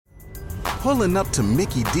Pulling up to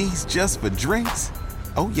Mickey D's just for drinks?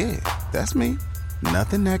 Oh yeah, that's me.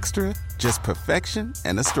 Nothing extra, just perfection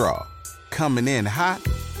and a straw. Coming in hot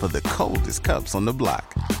for the coldest cups on the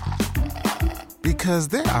block. Because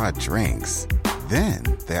there are drinks. Then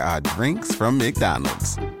there are drinks from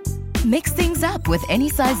McDonald's. Mix things up with any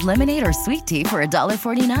size lemonade or sweet tea for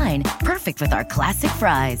 $1.49. Perfect with our classic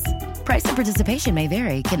fries. Price and participation may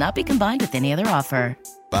vary. Cannot be combined with any other offer.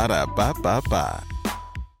 Ba-da-ba-ba-ba.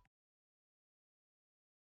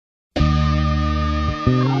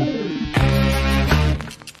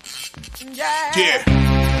 Yeah.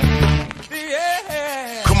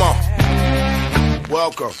 Come on.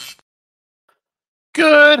 Welcome.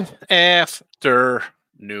 Good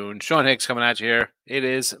afternoon. Sean Higgs coming at you here. It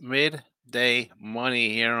is midday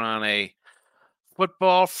money here on a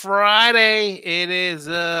football Friday. It is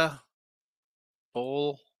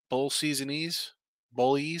bowl seasonese,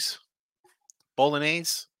 bowlies,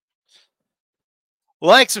 bolognese.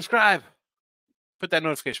 Like, subscribe, put that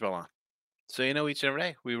notification bell on. So you know each and every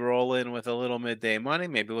day we roll in with a little midday money.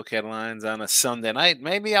 Maybe look at lines on a Sunday night.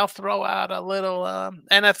 Maybe I'll throw out a little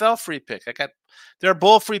NFL free pick. There are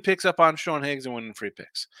bowl free picks up on Sean Higgs and winning free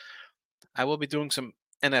picks. I will be doing some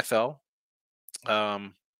NFL.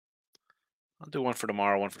 I'll do one for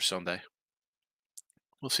tomorrow, one for Sunday.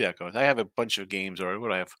 We'll see how it goes. I have a bunch of games already. What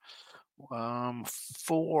do I have?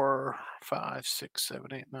 4, 5, 6,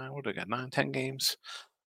 7, 8, 9. What do I got? 9, 10 games.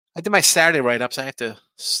 I did my Saturday write-ups. I have to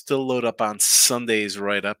still load up on Sunday's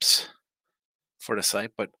write-ups for the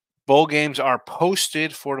site. But bowl games are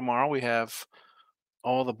posted for tomorrow. We have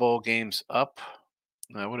all the bowl games up.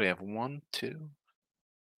 What do we have? 1, 2.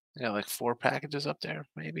 We got like 4 packages up there,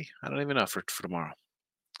 maybe. I don't even know for tomorrow.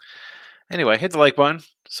 Anyway, hit the like button.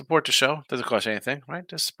 Support the show. Doesn't cost you anything, right?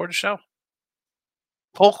 Just support the show.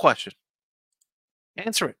 Poll question.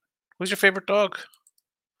 Answer it. Who's your favorite dog?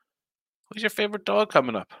 Who's your favorite dog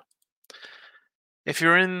coming up? If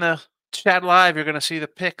you're in the chat live, you're going to see the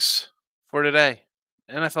picks for today.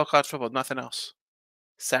 NFL, college football, nothing else.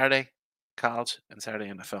 Saturday, college, and Saturday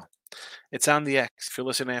NFL. It's on the X. If you're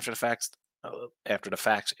listening after the fact,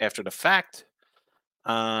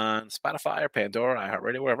 on Spotify or Pandora,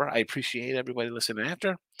 iHeartRadio, wherever, I appreciate everybody listening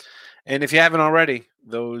after. And if you haven't already,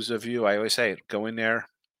 those of you, I always say it, go in there.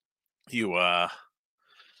 You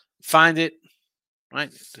find it. Right,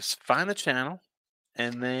 just find the channel,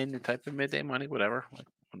 and then you type in Midday Money, whatever, like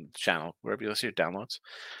on the channel, wherever you listen to your downloads.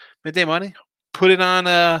 Midday Money, put it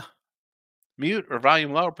on mute or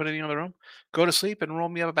volume low, or put it in the other room. Go to sleep and roll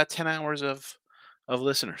me up about 10 hours of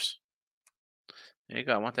listeners. There you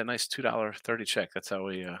go. I want that nice $2.30 check. That's how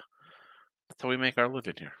we make our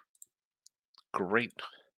living here. Great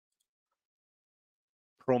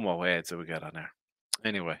promo ads that we got on there.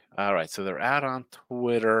 Anyway, all right. So they're out on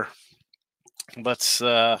Twitter. Let's hit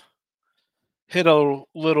a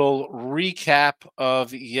little recap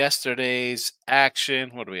of yesterday's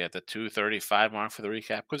action. What are we at, the 2:35 mark for the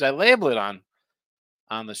recap? Because I label it on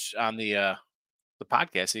the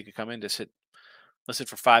podcast, so you can come in, just listen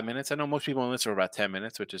for 5 minutes. I know most people listen for about 10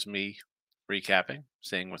 minutes, which is me recapping,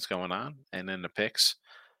 seeing what's going on, and then the picks,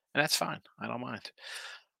 and that's fine. I don't mind.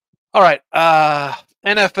 All right,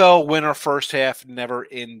 NFL winner first half, never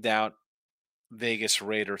in doubt. Vegas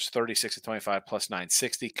Raiders 36-25 plus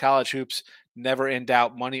 960. College hoops, never in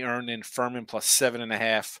doubt. Money earned in Furman plus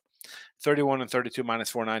 7.5. 31-32 minus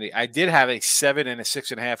 490. I did have a 7 and a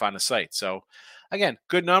 6.5 on the site. So again,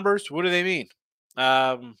 good numbers. What do they mean?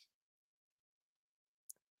 I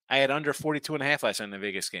had under 42.5 last night in the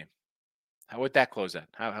Vegas game. How would that close at?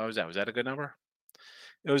 How was that? Was that a good number?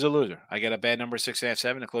 It was a loser. I got a bad number, 6.5,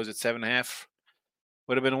 7. It closed at 7.5.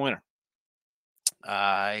 Would have been a winner.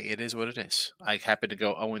 It is what it is. I happened to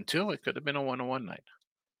go 0-2. It could have been a 1-1 night.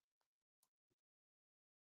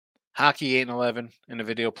 Hockey 8-11 in the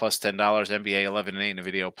video plus $10. NBA 11-8 in the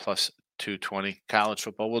video plus $220. College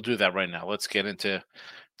football. We'll do that right now. Let's get into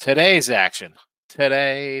today's action.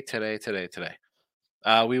 Today.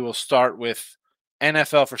 We will start with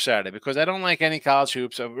NFL for Saturday because I don't like any college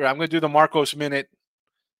hoops. I'm going to do the Marcos Minute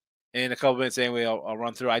in a couple minutes anyway. I'll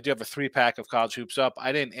run through. I do have a 3-pack of college hoops up.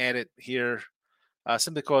 I didn't add it here.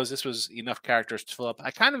 Simply because this was enough characters to fill up.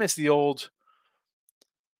 I kind of miss the old,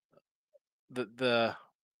 the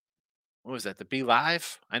what was that? The Be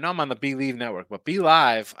Live? I know I'm on the Be Leave network, but Be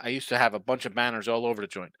Live, I used to have a bunch of banners all over the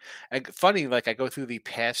joint. And funny, like I go through the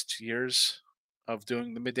past years of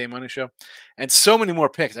doing the Midday Money Show, and so many more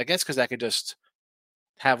picks. I guess because I could just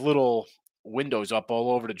have little windows up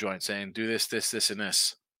all over the joint saying, do this, this, this, and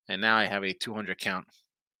this. And now I have a 200 count.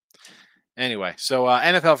 Anyway, so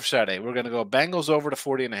NFL for Saturday. We're going to go Bengals over to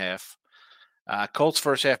 40.5. Colts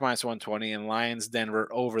first half minus 120, and Lions Denver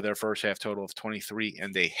over their first half total of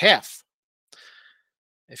 23.5.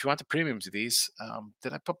 If you want the premiums of these,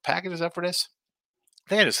 did I put packages up for this? I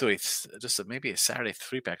think I just maybe a Saturday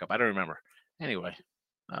 3-pack up. I don't remember. Anyway,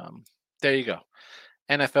 there you go.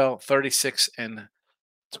 NFL 36 and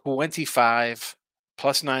 25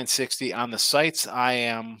 plus 960 on the sites. I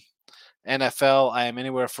am NFL. I am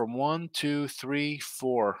anywhere from 1, 2, 3,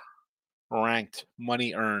 4 ranked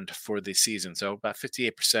money earned for the season. So about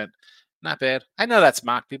 58%. Not bad. I know that's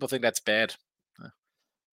mock. People think that's bad.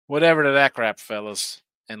 Whatever to that crap, fellas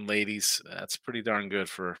and ladies. That's pretty darn good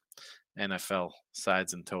for NFL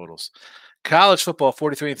sides and totals. College football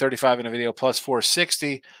 43 and 35 in a video plus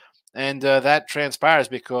 460. And that transpires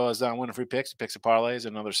because on Winning Free Picks, Picks and Parlays,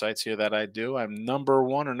 and other sites here that I do, I'm number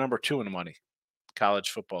 1 or number 2 in the money. College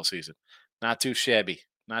football season. Not too shabby.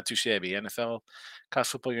 Not too shabby. NFL, college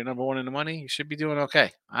football, you're number 1 in the money. You should be doing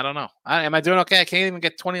okay. I don't know. Am I doing okay? I can't even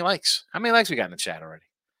get 20 likes. How many likes we got in the chat already?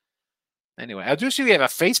 Anyway, I do see we have a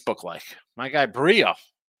Facebook like. My guy Brio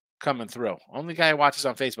coming through. Only guy who watches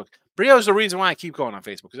on Facebook. Brio is the reason why I keep going on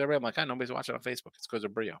Facebook. Because everybody, I'm like, nobody's watching on Facebook. It's because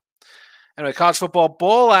of Brio. Anyway, college football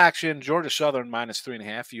bowl action. Georgia Southern minus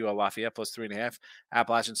 3.5. UL Lafayette plus 3.5.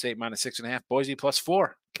 Appalachian State minus 6.5. Boise plus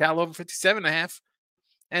 4. Cal over 57.5.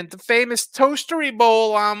 And the famous Toastery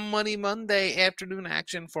Bowl on Monday afternoon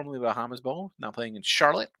action, formerly Bahamas Bowl, now playing in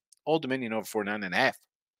Charlotte. Old Dominion over 49.5.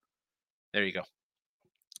 There you go.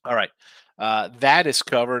 All right. That is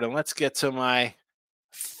covered. And let's get to my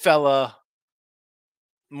fella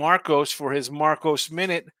Marcos for his Marcos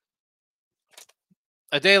Minute.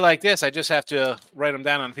 A day like this, I just have to write them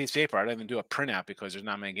down on a piece of paper. I don't even do a printout because there's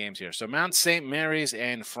not many games here. So Mount St. Mary's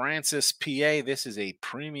and Francis, PA. This is a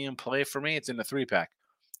premium play for me. It's in the 3-pack.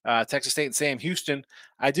 Texas State and Sam Houston.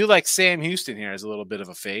 I do like Sam Houston here as a little bit of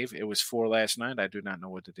a fave. It was 4 last night. I do not know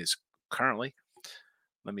what it is currently.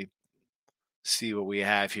 Let me see what we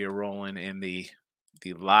have here rolling in the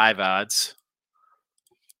live odds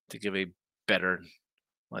to give a better.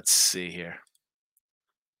 Let's see here.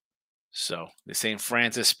 So the St.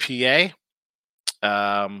 Francis, PA.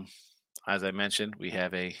 As I mentioned, we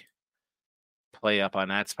have a play up on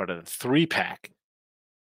that. It's part of the 3-pack.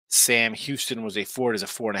 Sam Houston was a 4. It is a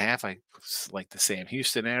 4.5. I like the Sam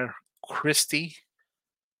Houston there. Christie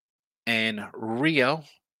and Rio,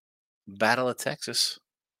 Battle of Texas.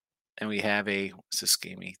 And we have what's this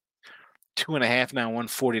game? 2.5 now,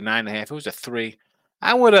 149.5. It was a 3.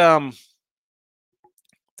 I would, do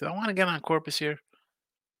I want to get on Corpus here?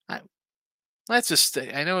 Let's just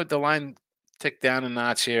stay. I know the line ticked down a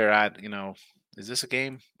notch here. Is this a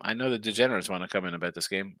game? I know the degenerates want to come in and bet this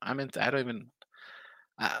game. I don't even.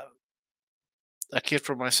 A kid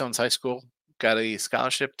from my son's high school got a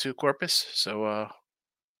scholarship to Corpus, so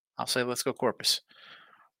I'll say let's go Corpus.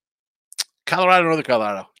 Colorado, Northern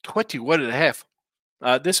Colorado,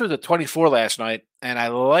 21.5. This was a 24 last night, and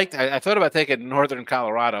I thought about taking Northern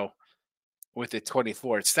Colorado with the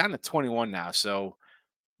 24. It's down to 21 now, so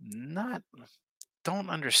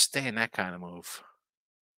don't understand that kind of move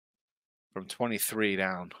from 23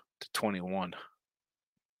 down to 21.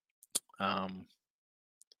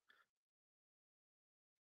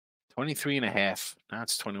 23.5. Now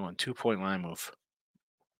it's 21. 2-point line move.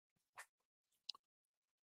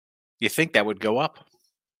 You think that would go up?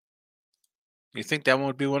 You think that one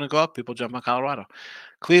would be one to go up? People jump on Colorado.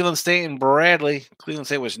 Cleveland State and Bradley. Cleveland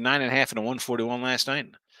State was 9.5 and a 141 last night.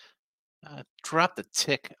 Dropped the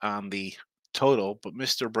tick on the total, but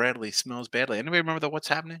Mr. Bradley smells badly. Anybody remember what's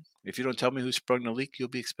happening? If you don't tell me who sprung the leak, you'll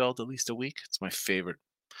be expelled at least a week. It's my favorite.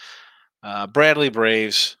 Bradley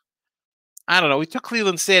Braves. I don't know. We took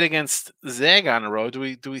Cleveland State against Zag on the road. Do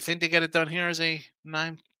we think they get it done here as a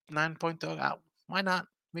 9-point dog? Why not?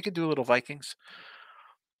 We could do a little Vikings.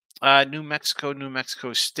 New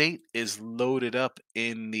Mexico State is loaded up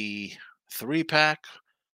in the 3-pack.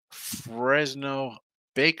 Fresno,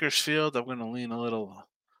 Bakersfield. I'm going to lean a little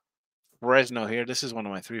Fresno here. This is one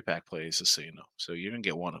of my 3-pack plays, just so you know. So you're going to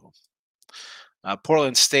get one of them.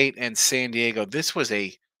 Portland State and San Diego. This was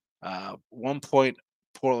a 1-point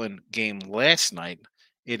Portland game last night.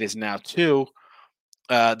 It is now 2.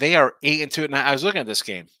 They are 8-2. Now, I was looking at this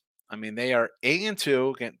game. I mean, they are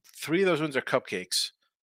 8-2. Again, 3 of those wins are cupcakes.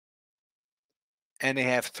 And they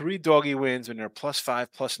have 3 doggy wins when they're +5,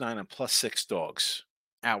 +9, and +6 dogs.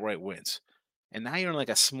 Outright wins. And now you're in like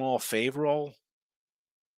a small fave roll.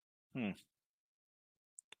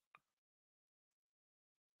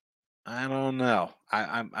 I don't know.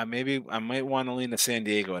 I might want to lean to San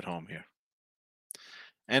Diego at home here.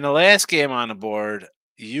 And the last game on the board,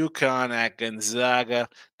 UConn at Gonzaga.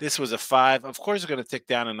 This was a 5. Of course, it's going to tick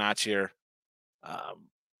down a notch here.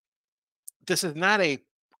 this is not a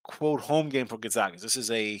quote home game for Gonzaga. This is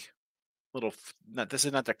a this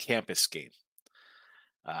is not their campus game.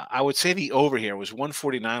 I would say the over here was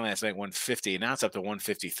 149 last night, 150. Now it's up to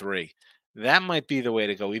 153. That might be the way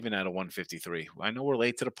to go, even at a 153. I know we're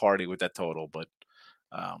late to the party with that total, but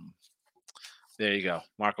there you go.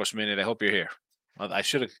 Marcos Minute, I hope you're here. Well, I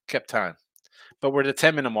should have kept time. But we're at the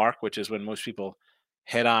 10-minute mark, which is when most people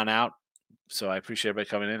head on out. So I appreciate everybody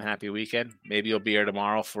coming in. Happy weekend. Maybe you'll be here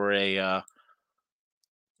tomorrow for a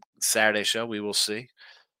Saturday show. We will see.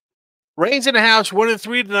 Rains in the house,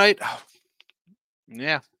 1-3 tonight.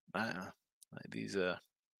 Yeah. These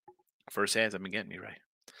first hands have been getting me right.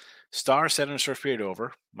 Star set in the first period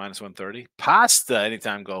over, -130. Pasta,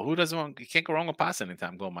 anytime goal. Who doesn't want? You can't go wrong with Pasta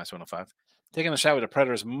anytime goal, -105. Taking a shot with the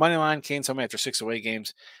Predators. Money line, Canes home after 6 away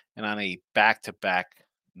games and on a back-to-back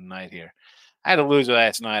night here. I had to lose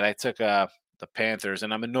last night. I took the Panthers,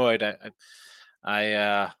 and I'm annoyed. It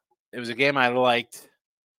was a game I liked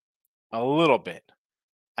a little bit.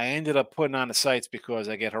 I ended up putting on the sites because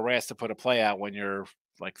I get harassed to put a play out when you're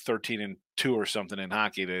like 13-2 or something in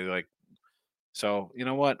hockey. So you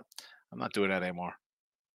know what? I'm not doing that anymore.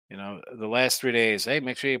 You know, the last 3 days, hey,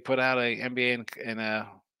 make sure you put out a NBA and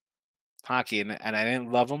hockey, and I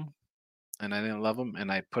didn't love them, and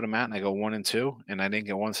I put them out, and I go 1-2, and I didn't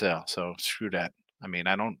get one sale. So screw that. I mean,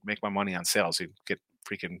 I don't make my money on sales. You get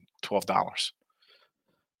freaking $12.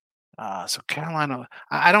 So Carolina,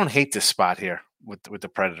 I don't hate this spot here with the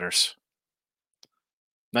Predators.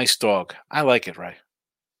 Nice dog. I like it, Ray.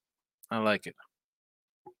 I like it.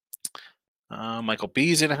 Michael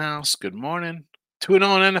B's in the house. Good morning.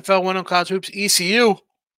 2-0 in NFL, 1-0 college hoops. ECU,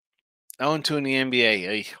 0-2 in the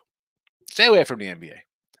NBA. Stay away from the NBA.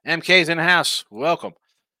 MK's in the house. Welcome.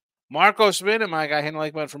 Marco Smith, my guy, hitting the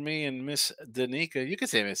like button for me, and Miss Danica. You can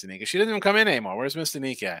say Miss Danica. She doesn't even come in anymore. Where's Miss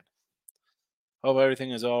Danica at? Hope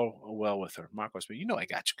everything is all well with her. Marco Smith, you know I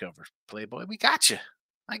got you covered, Playboy. We got you.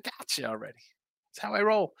 I got you already. That's how I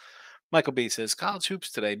roll. Michael B says, college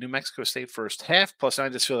hoops today. New Mexico State first half. Plus, I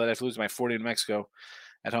just feel that I have to lose my 40 in Mexico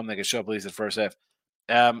at home. They can show up at least the first half.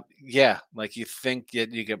 Yeah, like you think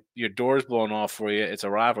you get your doors blown off for you. It's a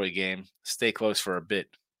rivalry game. Stay close for a bit.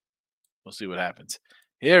 We'll see what happens.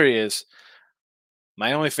 Here he is.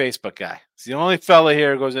 My only Facebook guy. He's the only fella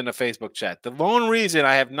here who goes into Facebook chat. The lone reason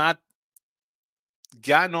I have not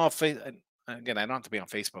gotten off Facebook, again, I don't have to be on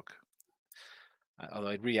Facebook. Although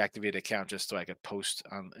I'd reactivate the account just so I could post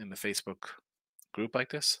in the Facebook group like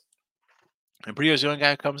this. And Brio's the only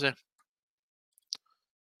guy who comes in.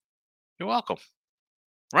 You're welcome.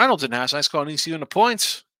 Reynolds in the house. Nice call on ECU in the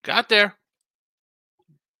points. Got there.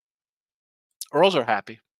 Earls are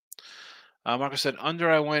happy. Marcus said, under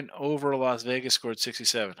I went over Las Vegas, scored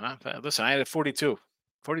 67. Huh? Listen, I had a 42.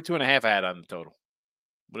 42 and a half I had on the total.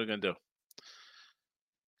 What are you going to do?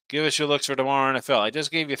 Give us your looks for tomorrow NFL. I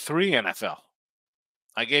just gave you 3 NFL.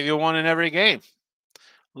 I gave you 1 in every game.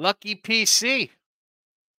 Lucky PC.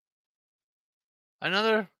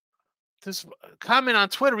 This comment on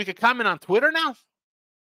Twitter. We could comment on Twitter now?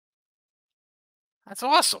 That's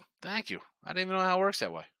awesome. Thank you. I didn't even know how it works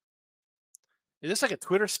that way. Is this like a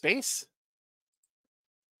Twitter space?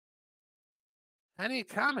 How do you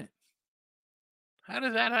comment? How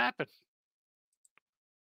does that happen?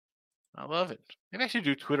 I love it. Maybe I should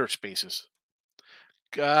do Twitter spaces.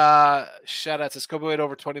 Shout out to Scobo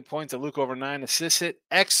over 20 points, and Luke over 9 assists. Hit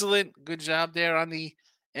excellent, good job there on the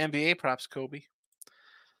NBA props, Kobe.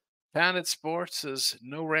 Pounded Sports says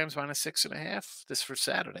no Rams -6.5. This for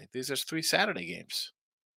Saturday. These are 3 Saturday games.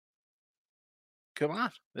 Come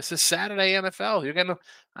on, this is Saturday NFL.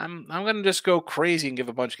 I'm gonna just go crazy and give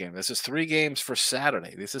a bunch of games. This is 3 games for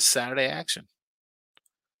Saturday. This is Saturday action.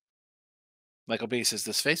 Michael B says,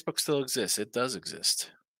 does Facebook still exist? It does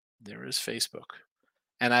exist. There is Facebook.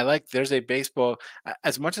 And there's a baseball,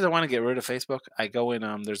 as much as I want to get rid of Facebook, I go in,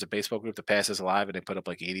 there's a baseball group that passes live and they put up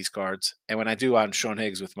like 80s cards. And when I do on Sean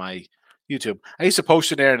Higgs with my YouTube, I used to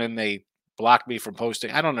post it there and then they block me from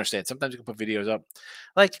posting. I don't understand. Sometimes you can put videos up.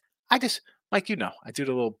 I do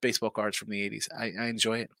the little baseball cards from the 80s. I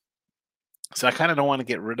enjoy it. So I kind of don't want to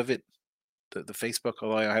get rid of it, the Facebook,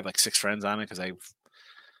 although I have like 6 friends on it because I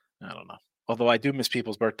don't know. Although I do miss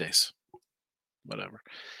people's birthdays. Whatever.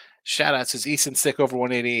 Shout out says Easton Stick over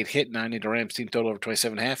 188 hit 90. The Rams team total over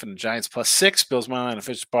 27.5 and the Giants +6. Bills money line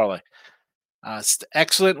official parlay.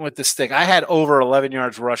 Excellent with the stick. I had over 11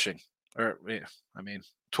 yards rushing.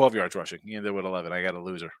 12 yards rushing. You ended with 11. I got a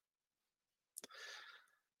loser.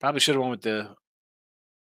 Probably should have went with the.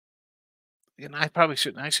 And I probably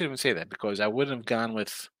shouldn't. I shouldn't even say that because I wouldn't have gone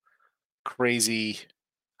with crazy.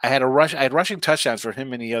 I had rushing touchdowns for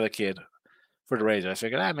him and the other kid for the Raiders. I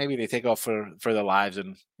figured, maybe they take off for their lives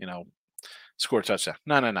and score a touchdown.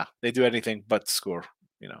 No. They do anything but score,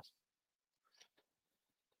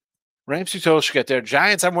 Rams 2 total should get there.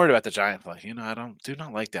 Giants, I'm worried about the Giant play. I do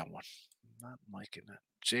not like that one. I'm not liking that.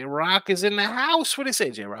 J-Rock is in the house. What do you say,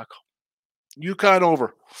 J-Rock? UConn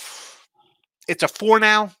over. It's a 4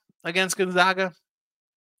 now against Gonzaga.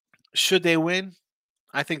 Should they win?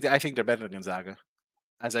 I think they're better than Gonzaga.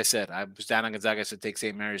 As I said, I was down on Gonzaga. I said take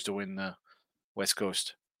St. Mary's to win the West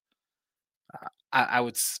Coast. I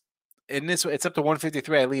would in this. It's up to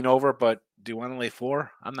 153. I lean over, but do you want to lay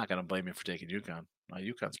 4? I'm not going to blame you for taking UConn.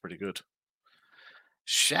 UConn's pretty good.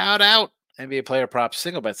 Shout out NBA player props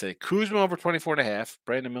single bet today. Kuzma over 24.5.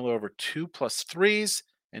 Brandon Miller over 2 plus 3s,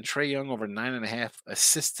 and Trae Young over 9.5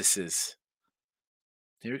 assists.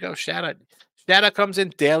 Here we go. Shout out. Shout out comes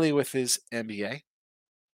in daily with his NBA.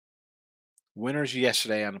 Winners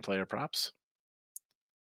yesterday on the player props.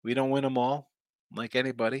 We don't win them all like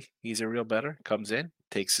anybody. He's a real bettor. Comes in,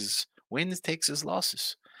 takes his wins, takes his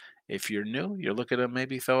losses. If you're new, you're looking to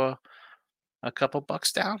maybe throw a couple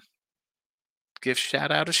bucks down. Give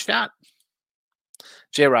shout out a shot.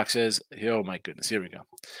 J-Rock says, oh my goodness, here we go.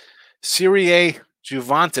 Serie A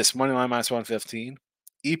Juventus, moneyline minus 115.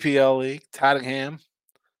 EPL League, Tottenham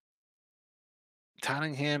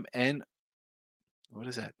and what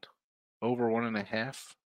is that? Over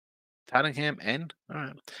 1.5. Tottenham and all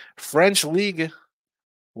right. French League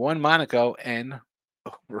 1 Monaco and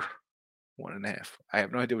over 1.5. I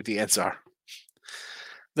have no idea what the ends are.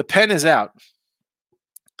 The pen is out.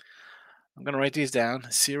 I'm going to write these down.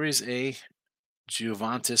 Series A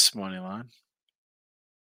Juventus moneyline.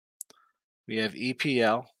 We have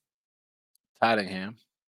EPL Tottenham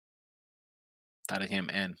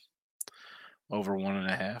N over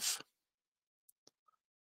 1.5.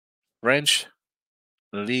 French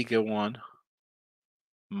Liga 1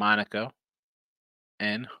 Monaco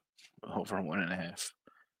N over 1.5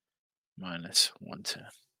 minus 110.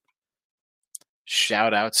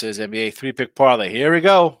 Shout out says NBA 3-pick parlay. Here we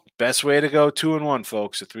go. Best way to go 2-1,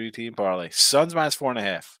 folks. A 3-team parlay. Suns minus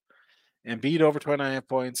 4.5. Embiid over 29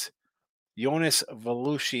 points. Jonas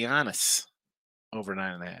Valanciunas over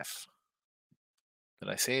 9.5. Did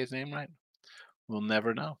I say his name right? We'll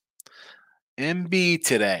never know. Embiid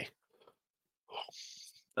today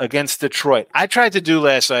against Detroit. I tried to do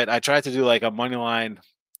last night. I tried to do like a money line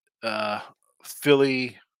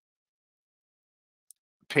Philly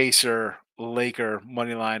Pacer Laker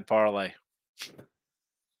money line parlay.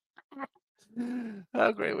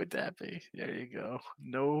 How great would that be? There you go.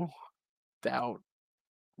 No doubt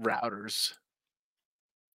routers.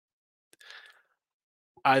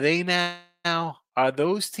 Are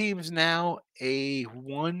those teams now a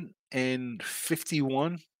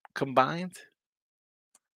 1-51 combined?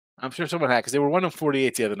 I'm sure someone had, because they were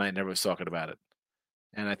 1-48 the other night and everyone was talking about it.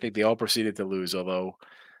 And I think they all proceeded to lose, although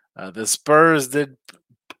the Spurs did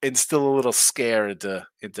instill a little scare into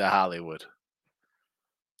Hollywood.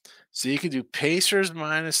 So you could do Pacers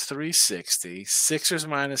minus 360, Sixers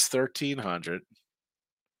minus 1,300,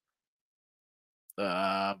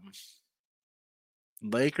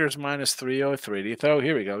 Lakers minus 303. Do you throw?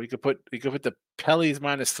 Here we go. You could put the Pellies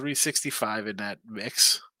minus 365 in that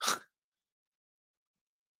mix.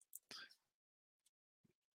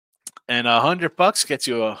 And $100 gets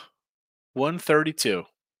you a 132.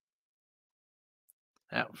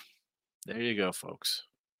 There you go, folks.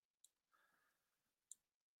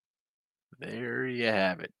 There you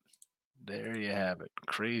have it. There you have it.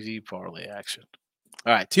 Crazy parlay action.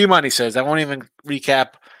 All right. T-Money says, I won't even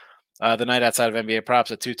recap the night outside of NBA props.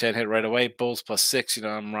 A 210 hit right away. Bulls +6.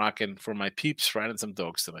 I'm rocking for my peeps. Riding some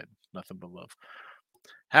dogs tonight. Nothing but love.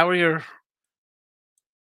 How are your...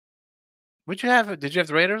 What'd you have? Did you have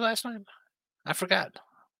the Raiders last night? I forgot.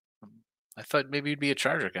 I thought maybe you'd be a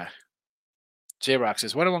Charger guy. J-Rock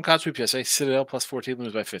says, 1-1 college sweep yesterday. Citadel +14,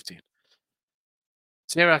 lose by 15.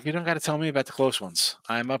 J-Rock, you don't got to tell me about the close ones.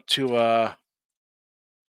 I'm up to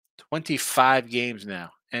 25 games now.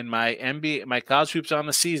 And my college hoops on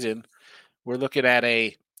the season, we're looking at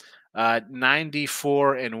a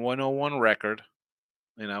 94-101 record.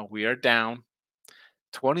 We are down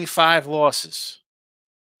 25 losses.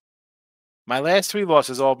 My last 3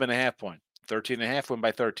 losses all been a half point. 13.5, win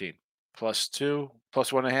by 13. +2,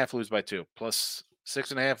 +1.5, lose by 2.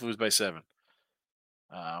 +6.5, lose by 7.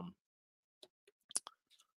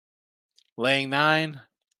 Laying 9,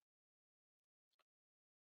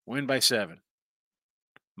 win by 7.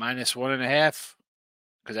 -1.5,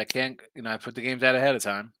 because I can't, I put the games out ahead of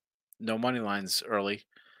time. No money lines early.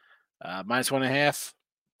 -1.5,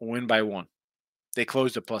 win by 1. They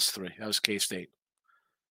closed at +3. That was K-State.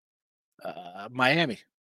 Miami,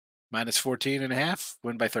 -14.5,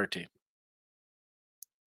 win by 13.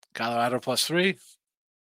 Colorado +3.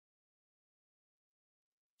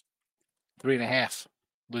 3.5.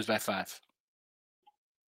 Lose by 5.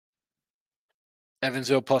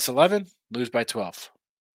 Evansville +11. Lose by 12.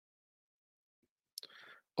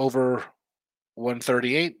 Over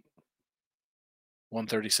 138.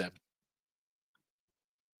 137.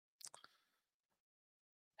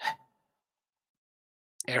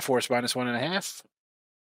 Air Force -1.5.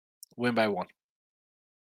 Win by 1.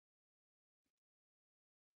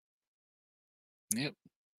 Yep.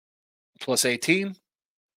 +18.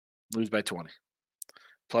 Lose by 20.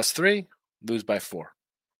 +3. Lose by 4.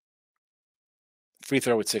 Free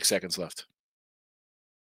throw with 6 seconds left.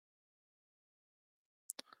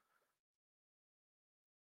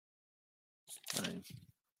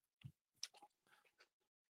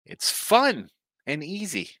 It's fun and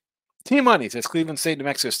easy. T-Money says Cleveland State, New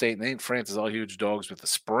Mexico State, and ain't France is all huge dogs with a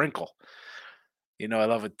sprinkle. You know, I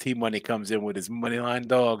love when T-Money comes in with his money line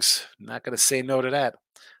dogs. Not going to say no to that.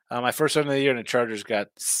 My first one of the year, and the Chargers got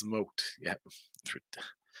smoked. Yeah.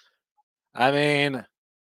 I mean,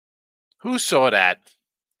 who saw that?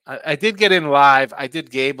 I did get in live. I did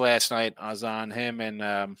Gabe last night. I was on him and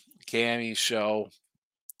Cammy's show,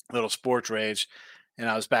 Little Sports Rage, and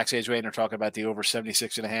I was backstage waiting. They're talking about the over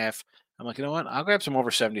 76.5. I'm like, you know what? I'll grab some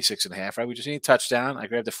over 76.5. Right? We just need a touchdown. I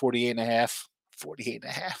grabbed the 48.5.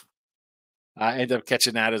 48.5. I ended up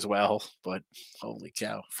catching that as well, but holy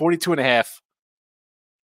cow. 42.5.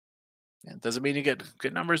 It doesn't mean you get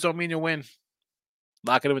good numbers, don't mean you win.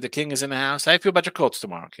 Locking it with the King is in the house. How do you feel about your Colts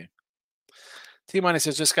tomorrow, King? T-Money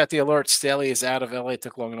says, just got the alert. Staley is out of LA.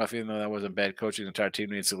 Took long enough, even though that wasn't bad coaching. The entire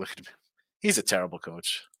team needs to look at him. He's a terrible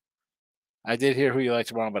coach. I did hear who you like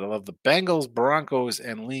tomorrow, but I love the Bengals, Broncos,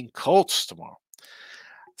 and lean Colts tomorrow.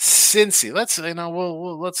 Cincy,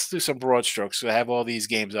 let's do some broad strokes. So I have all these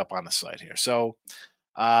games up on the site here. So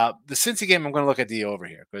the Cincy game, I'm going to look at the over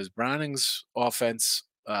here because Browning's offense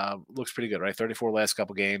looks pretty good, right? 34 last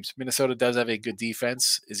couple games. Minnesota does have a good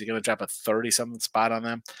defense. Is he going to drop a 30-something spot on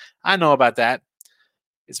them? I know about that.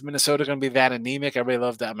 Is Minnesota going to be that anemic? Everybody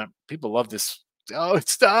loved that. I mean, people love this. Oh,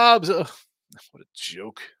 it's Dobbs. Oh, what a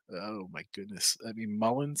joke. Oh, my goodness. I mean,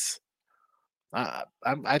 Mullins.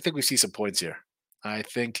 I think we see some points here. I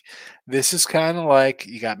think this is kind of like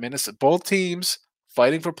you got Minnesota, both teams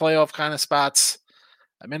fighting for playoff kind of spots.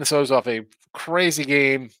 Minnesota's off a crazy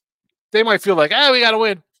game. They might feel like, we got to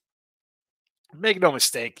win. Make no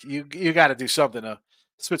mistake. You got to do something to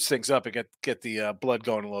switch things up and get the blood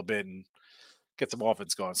going a little bit and get some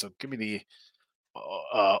offense going. So give me the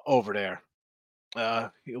over there.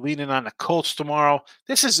 Leaning on the Colts tomorrow.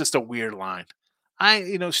 This is just a weird line.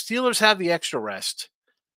 Steelers have the extra rest.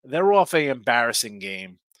 They're off an embarrassing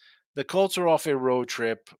game. The Colts are off a road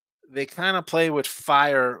trip. They kind of play with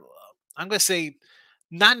fire. I'm going to say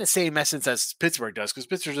not in the same essence as Pittsburgh does, because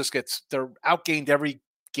Pittsburgh they're outgained every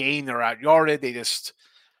game. They're out yarded. They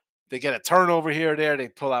get a turnover here or there. They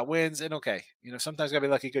pull out wins. And okay, sometimes you got to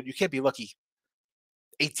be lucky good. You can't be lucky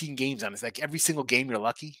 18 games on it. It's like every single game you're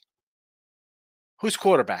lucky. Who's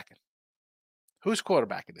quarterbacking? Who's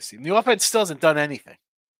quarterbacking this team? The offense still hasn't done anything.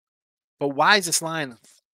 But why is this line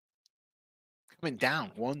coming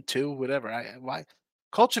down? 1, 2, whatever. Why?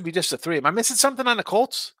 Colts should be just a 3. Am I missing something on the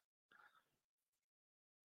Colts?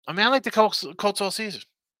 I mean, I like the Colts all season.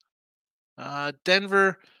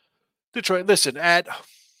 Denver, Detroit. Listen, at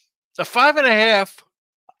a 5.5,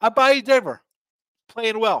 I buy you Denver.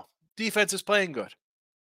 Playing well. Defense is playing good.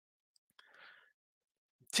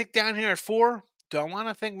 Tick down here at 4. Do I want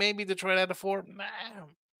to think maybe Detroit at a 4? Nah.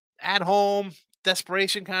 At home,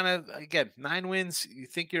 desperation kind of, again, 9 wins. You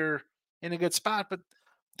think you're in a good spot, but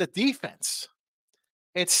the defense.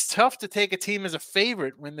 It's tough to take a team as a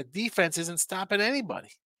favorite when the defense isn't stopping anybody.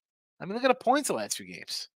 I mean, look at the points the last few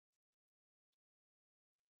games.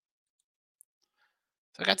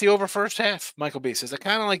 So I got the over first half. Michael B says, I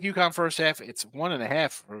kind of like UConn first half. It's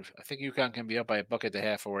 1.5. Or I think UConn can be up by a bucket and a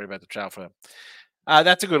half. I'll worry about the trial for them.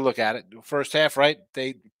 That's a good look at it. First half, right?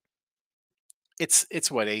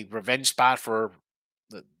 It's what, a revenge spot for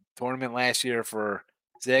the tournament last year for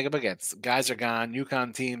Zagreb against. Guys are gone.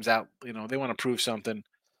 UConn teams out. They want to prove something.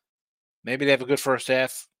 Maybe they have a good first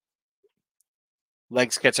half.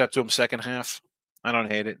 Legs catch up to them second half. I don't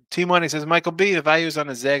hate it. T-Money says, Michael B, the value is on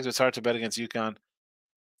the Zags. It's hard to bet against UConn.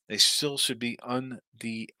 They still should be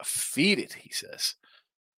undefeated, he says.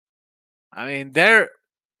 I mean, they're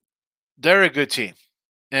a good team.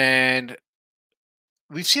 And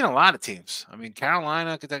we've seen a lot of teams. I mean,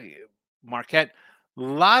 Carolina, Kentucky, Marquette, a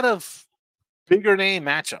lot of bigger name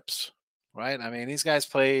matchups, right? I mean, these guys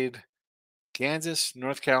played Kansas,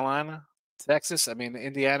 North Carolina, Texas. I mean,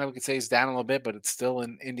 Indiana, we could say is down a little bit, but it's still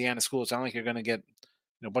in Indiana school. It's not like you're going to get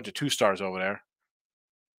a bunch of 2-stars over there.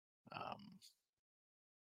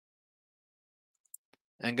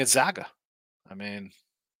 And Gonzaga. I mean,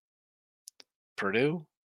 Purdue,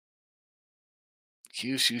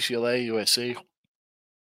 Cuse, UCLA, USC,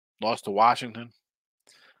 lost to Washington.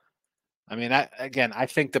 I mean, I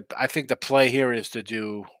think the play here is to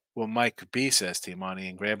do what Mike B says, T-Money,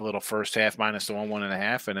 and grab a little first half minus the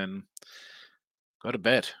 1.5, and then go to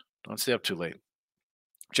bed. Don't stay up too late.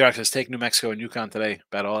 Jack says take New Mexico and UConn today.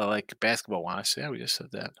 About all I like basketball wise. Yeah, we just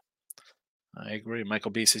said that. I agree.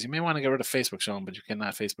 Michael B says you may want to get rid of Facebook, Sean, but you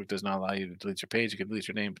cannot. Facebook does not allow you to delete your page. You can delete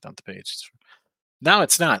your name, but not the page. No,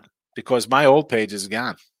 it's not, because my old page is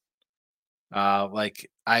gone. Like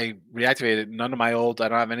I reactivated none of my old. I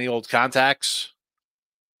don't have any old contacts.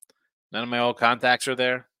 None of my old contacts are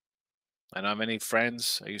there. I don't have any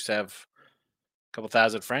friends. I used to have a couple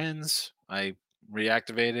thousand friends. I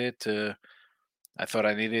reactivated it to. I thought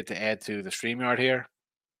I needed to add to the StreamYard here.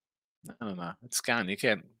 I don't know. It's gone. You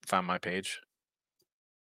can't find my page.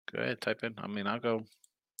 Go ahead, type in. I mean, I'll go.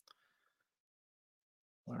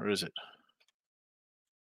 Where is it?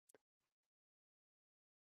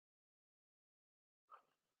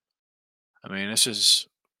 I mean, this is.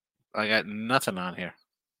 I got nothing on here.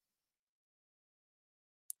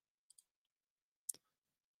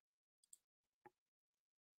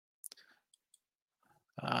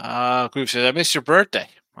 Groovy says, I missed your birthday.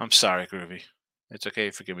 I'm sorry, Groovy. It's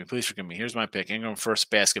okay. Forgive me. Please forgive me. Here's my pick. Ingram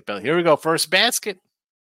first basket. Belly. Here we go. First basket.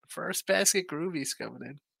 First basket. Groovy's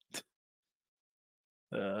coming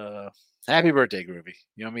in. Happy birthday, Groovy.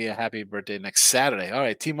 You owe me a happy birthday next Saturday. All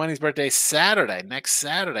right. T-Money's birthday Saturday. Next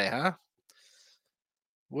Saturday, huh?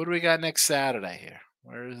 What do we got next Saturday here?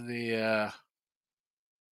 Where's the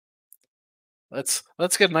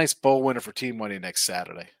let's get a nice bowl winner for T-Money next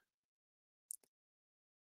Saturday.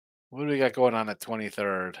 What do we got going on at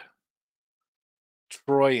 23rd?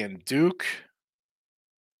 Troy and Duke.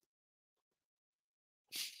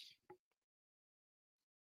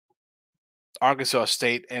 Arkansas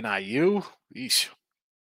State, NIU. Eesh.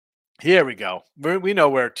 Here we go. We know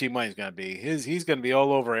where T-Money's going to be. He's going to be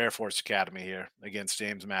all over Air Force Academy here against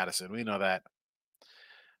James Madison. We know that.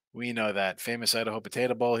 We know that. Famous Idaho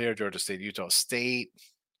Potato Bowl here. Georgia State, Utah State.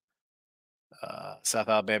 South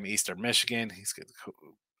Alabama, Eastern Michigan. He's good.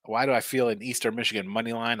 Why do I feel an Eastern Michigan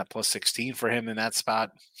money line, a plus 16 for him in that spot?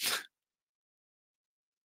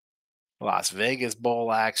 Las Vegas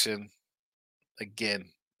Bowl action. Again,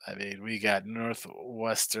 I mean, we got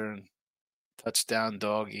Northwestern touchdown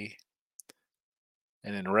doggy.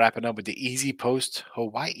 And then wrapping up with the Easy Post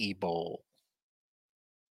Hawaii Bowl.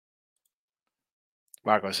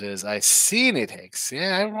 Marco says, I seen it, Hicks.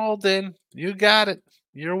 Yeah, I rolled in. You got it.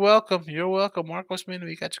 You're welcome. You're welcome. Marcos Minu,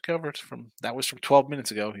 we got you covered. That was from 12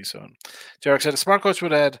 minutes ago. He saw. Jarek said a smart coach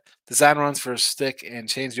would add design runs for a stick and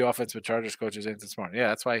change the offense, but Chargers coaches ain't smart. Yeah,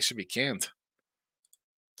 that's why he should be canned.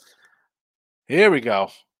 Here we go.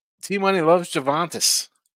 T-Money loves Javantis.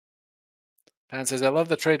 Pan says, I love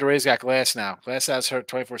the trade. The Rays got Glass now. Glass has hurt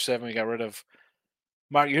 24/7. We got rid of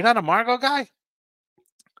Mark. You're not a Margot guy?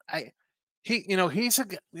 He's a,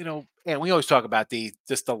 and we always talk about the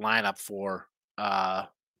lineup for Tampa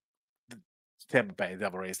Bay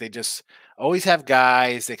Devil Rays. They just always have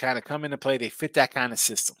guys. They kind of come into play. They fit that kind of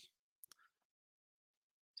system.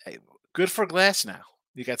 Hey, good for Glass now.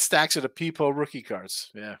 You got stacks of the Peepo rookie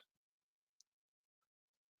cards. Yeah.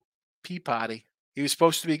 Peapotty. He was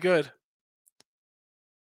supposed to be good.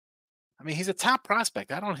 I mean, he's a top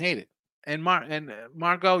prospect. I don't hate it. And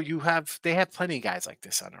Margot, they have plenty of guys like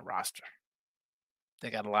this on their roster.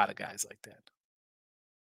 They got a lot of guys like that.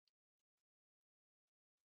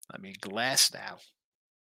 I mean, Glass now.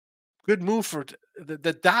 Good move for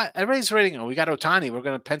the everybody's rating. Oh, we got Ohtani. We're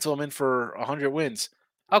going to pencil him in for 100 wins.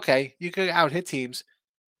 Okay, you could out hit teams.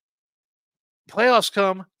 Playoffs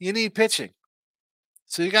come, you need pitching.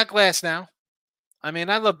 So you got Glass now. I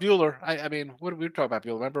mean, I love Bueller. I mean, what we were talking about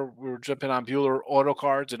Bueller? Remember, we were jumping on Bueller auto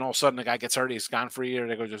cards, and all of a sudden the guy gets hurt. He's gone for a year.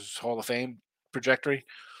 They go just Hall of Fame trajectory,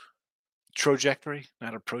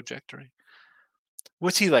 not a projectory.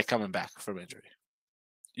 What's he like coming back from injury?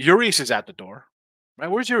 Urias is out the door,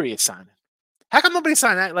 right? Where's Urias signing? How come nobody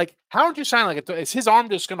signed that? Like, how don't you sign like is his arm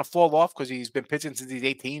just going to fall off because he's been pitching since he's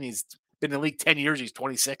 18? He's been in the league 10 years. He's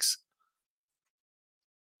 26.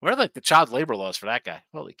 Where are like the child labor laws for that guy?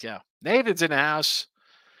 Holy cow. Nathan's in the house.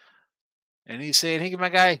 And he's saying, hey, my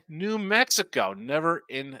guy, New Mexico, never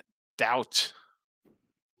in doubt.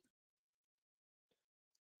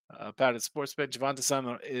 Padded Sports Bet,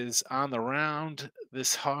 Javantis is on the round.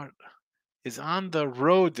 Is on the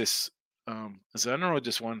road this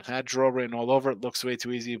one. Had draw written all over it. Looks way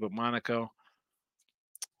too easy, but Monaco.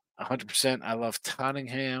 100%. I love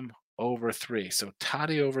Tottenham over 3. So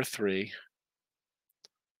Toddy over 3.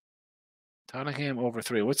 Tottenham over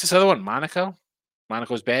 3. What's this other one? Monaco?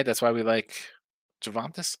 Monaco's bad. That's why we like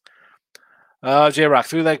Cervantes. J-Rock,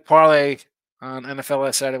 3-leg parlay on NFL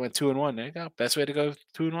last Saturday went 2-1. There you go. Best way to go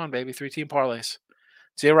 2-1, baby. 3-team parlays.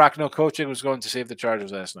 J-Rock, no coaching, was going to save the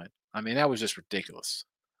Chargers last night. I mean, that was just ridiculous.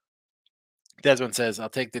 Desmond says, I'll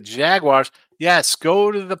take the Jaguars. Yes,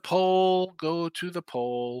 go to the poll. Go to the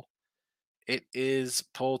poll. It is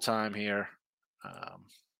poll time here.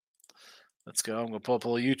 Let's go. I'm going to pull up a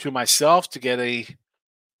YouTube myself to get a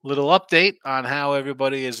little update on how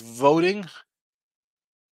everybody is voting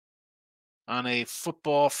on a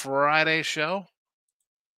Football Friday show.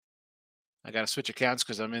 I got to switch accounts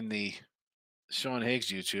because I'm in the Sean Higgs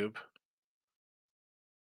YouTube.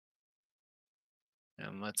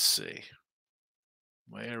 And let's see.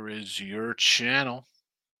 Where is your channel?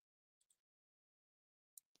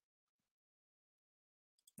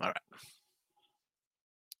 All right.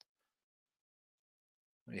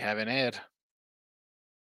 We have an ad.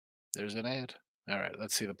 There's an ad. All right,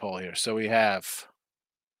 let's see the poll here. So we have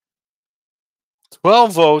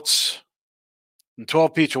 12 votes and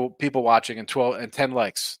 12 people watching and 10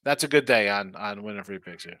 likes. That's a good day on winning free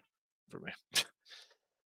picks here for me.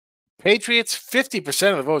 Patriots,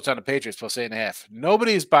 50% of the votes on the Patriots plus 8.5.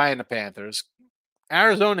 Nobody's buying the Panthers.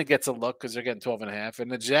 Arizona gets a look because they're getting 12.5.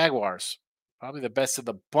 And the Jaguars, probably the best of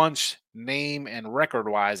the bunch, name and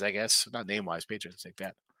record-wise, I guess. Not name-wise, Patriots take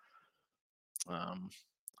that.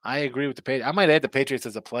 I agree with the Patriots. I might add the Patriots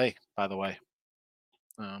as a play, by the way.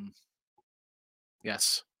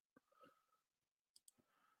 Yes.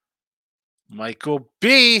 Michael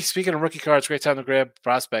B. Speaking of rookie cards, great time to grab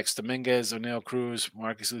prospects. Dominguez, O'Neal Cruz,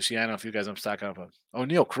 Marcus Luciano. If you guys I'm stocking up on.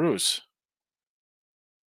 O'Neal Cruz.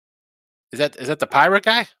 Is that the Pirate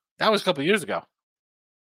guy? That was a couple of years ago.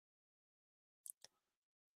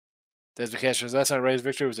 Desmond Castro, last night Rays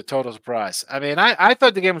victory was a total surprise. I mean, I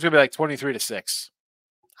thought the game was going to be like 23-6.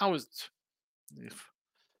 I was.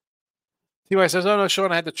 T.Y. says, oh, no,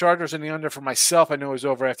 Sean, I had the Chargers in the under for myself. I knew it was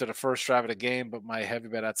over after the first drive of the game, but my heavy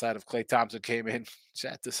bet outside of Klay Thompson came in.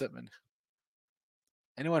 Chat to something.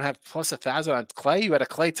 Anyone have plus 1,000 on Klay? You had a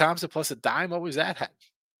Klay Thompson plus a dime? What was that?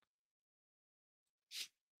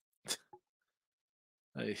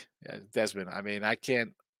 Yeah, Desmond, I mean, I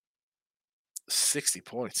can't. 60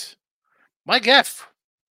 points. Mike F.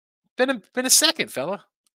 Been a second, fella.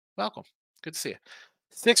 Welcome. Good to see you.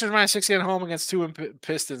 Sixers minus 60 at home against 2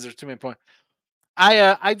 Pistons or 2 main points.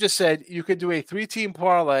 I just said you could do a 3-team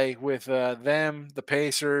parlay with them, the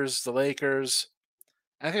Pacers, the Lakers.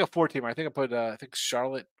 I think a 4-teamer. I think I put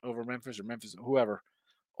Charlotte over Memphis or Memphis, whoever.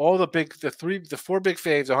 All the 4 big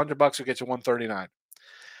faves, $100 will get you 139.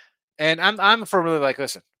 And I'm firmly like,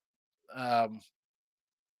 listen, I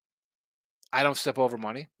don't step over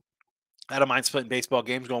money. I don't mind splitting baseball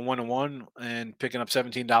games, going 1-1 and picking up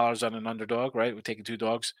 $17 on an underdog, right? We're taking 2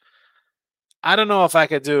 dogs. I don't know if I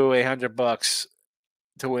could do $100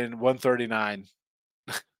 to win 139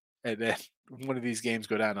 and then one of these games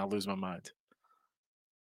go down, I'll lose my mind.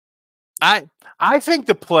 I think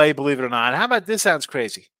the play, believe it or not, how about this? Sounds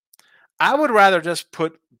crazy. I would rather just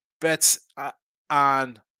put bets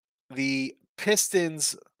on the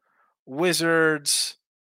Pistons, Wizards,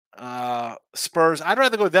 Spurs. I'd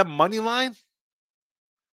rather go with them money line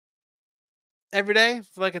every day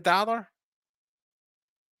for like $1.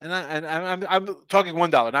 And I'm talking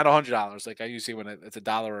 $1, not $100. Like I usually when it's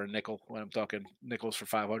 $1 or a nickel when I'm talking nickels for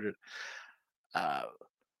 500.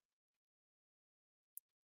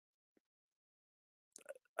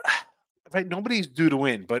 Right, nobody's due to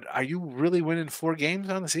win, but are you really winning 4 games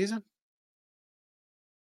on the season?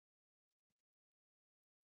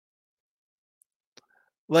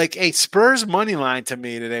 Like a Spurs money line to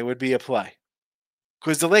me today would be a play.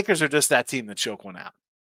 Because the Lakers are just that team that choke one out.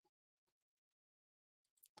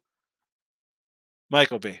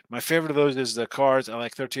 Michael B. My favorite of those is the Cards. I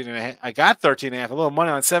like 13.5. I got 13.5. A little money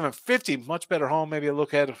on 750. Much better home. Maybe a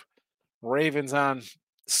look at Ravens on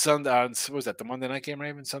Sunday. What was that? The Monday night game,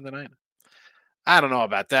 Ravens Sunday night. I don't know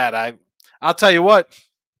about that. I'll tell you what.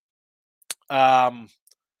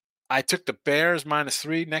 I took the Bears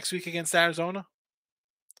 -3 next week against Arizona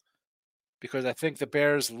because I think the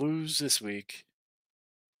Bears lose this week.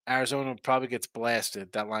 Arizona probably gets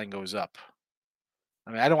blasted. That line goes up. I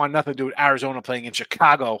mean, I don't want nothing to do with Arizona playing in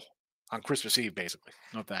Chicago on Christmas Eve, basically.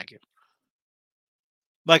 No, thank you.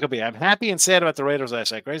 Michael B. I'm happy and sad about the Raiders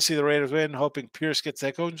last night. Great to see the Raiders win. Hoping Pierce gets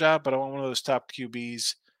that coaching job, but I want one of those top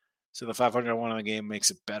QBs. So the 500 1 on the game makes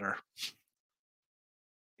it better.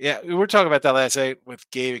 Yeah, we were talking about that last night with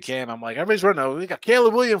Gabe and Cam. I'm like, everybody's running. We got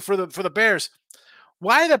Caleb Williams for the Bears.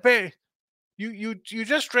 Why the Bears? You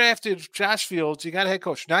just drafted Josh Fields. You got a head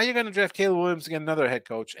coach. Now you're going to draft Caleb Williams to get another head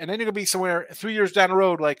coach, and then you're going to be somewhere 3 years down the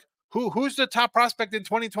road. Like who's the top prospect in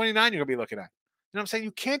 2029? You're going to be looking at. You know what I'm saying?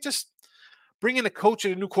 You can't just bring in a coach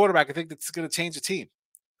and a new quarterback and think that's going to change the team.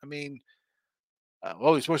 I mean,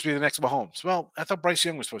 he's supposed to be the next Mahomes. Well, I thought Bryce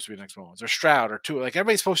Young was supposed to be the next Mahomes, or Stroud, or Tua. Like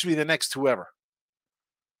everybody's supposed to be the next whoever.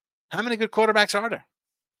 How many good quarterbacks are there?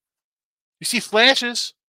 You see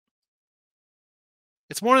flashes.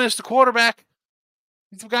 It's more than just the quarterback.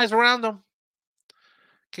 Some guys around them.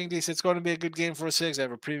 King D said it's going to be a good game for a 6. I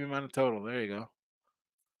have a premium on the total. There you go.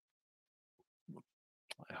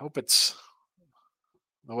 I hope it's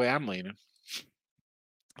the way I'm leaning.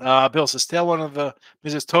 Bill says, tell one of the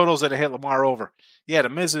Miz's totals that hit Lamar over. Yeah, the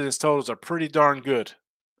Miz's totals are pretty darn good.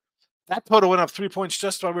 That total went up 3 points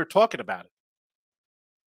just while we were talking about it.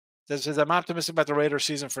 That says, I'm optimistic about the Raiders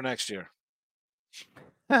season for next year.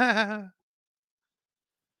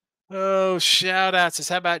 Oh, shout out. Says,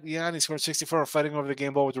 how about Yanni scored 64 fighting over the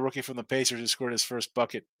game ball with the rookie from the Pacers who scored his first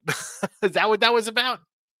bucket? Is that what that was about?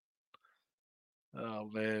 Oh,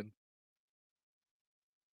 man.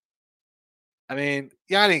 I mean,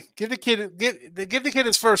 Yanni, give the kid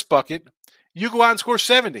his first bucket. You go out and score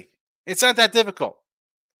 70. It's not that difficult.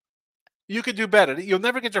 You could do better. You'll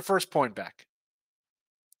never get your first point back.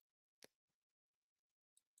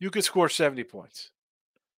 You could score 70 points.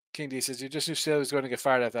 King D says, you just knew Staley was going to get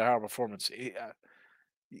fired after that horrible performance.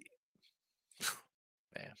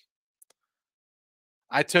 Man.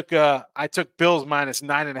 I took Bills minus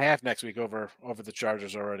 9.5 next week over the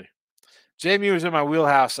Chargers already. JMU is in my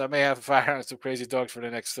wheelhouse. I may have to fire on some crazy dogs for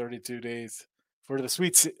the next 32 days. For the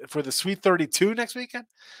sweet 32 next weekend?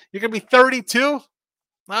 You're gonna be 32?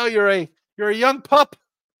 Oh, you're a young pup.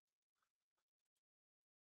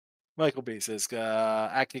 Michael B says, did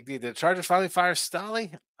the Chargers finally fire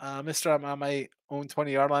Staley? Mister, I'm on my own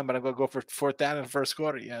 20-yard line, but I'm going to go for 4th down in the first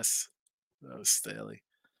quarter. Yes. That was Staley.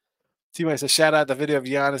 T-Mike says, shout out the video of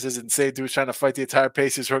Giannis' insane dude trying to fight the entire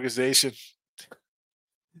Pacers organization.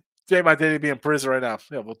 Draymond didn't be in prison right now.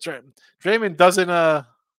 Yeah, well, Draymond doesn't, or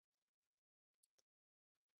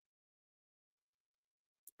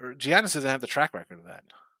Giannis doesn't have the track record of that.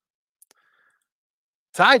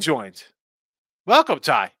 Ty joined. Welcome,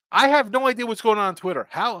 Ty. I have no idea what's going on Twitter.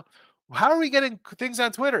 How are we getting things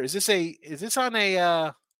on Twitter? Is this on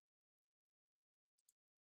a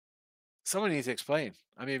someone needs to explain.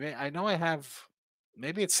 I mean, I know I have,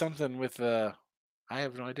 maybe it's something with I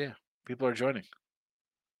have no idea. People are joining.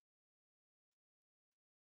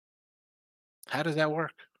 How does that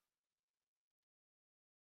work?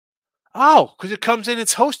 Oh, because it comes in,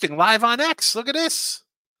 it's hosting live on X. Look at this.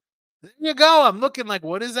 There you go. I'm looking like,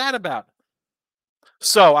 what is that about?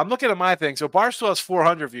 So I'm looking at my thing. So Barstool has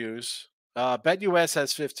 400 views. BetUS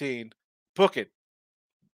has 15. Book It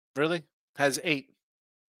really has 8,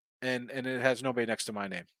 and it has nobody next to my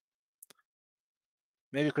name.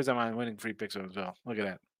 Maybe because I'm on winning free picks as well. Look at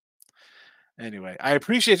that. Anyway, I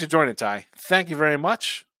appreciate you joining, Ty. Thank you very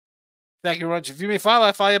much. Thank you very much. If you may follow,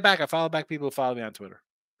 I follow you back. I follow back people who follow me on Twitter.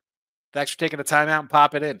 Thanks for taking the time out and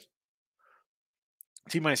pop it in.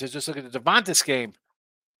 T-Money says, just look at the Devontae game.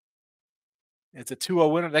 It's a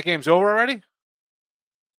 2-0 winner. That game's over already? For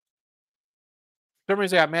some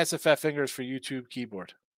reason, I got massive fat fingers for YouTube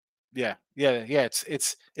keyboard. Yeah.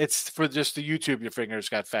 It's for just the YouTube. Your fingers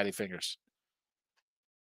got fatty fingers.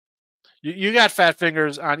 You got fat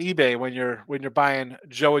fingers on eBay when you're buying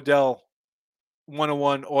Joe Adele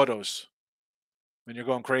 101 autos. When you're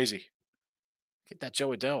going crazy, get that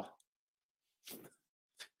Joe Adele.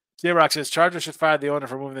 J-Rock says, Chargers should fire the owner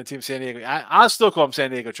for moving the team to San Diego. I'll still call them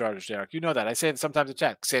San Diego Chargers, Derek. You know that. I say it sometimes in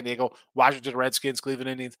chat. San Diego, Washington Redskins,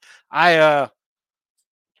 Cleveland Indians.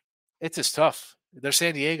 It's just tough. They're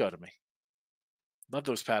San Diego to me. Love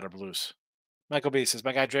those powder blues. Michael B says,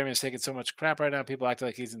 my guy Draymond is taking so much crap right now. People act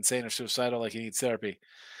like he's insane or suicidal, like he needs therapy.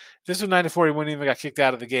 If this was 94, he wouldn't even got kicked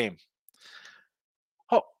out of the game.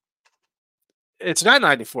 Oh, it's not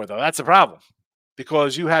 94, though. That's the problem.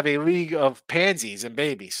 Because you have a league of pansies and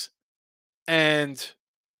babies. And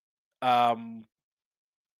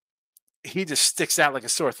he just sticks out like a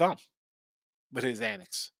sore thumb with his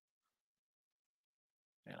antics.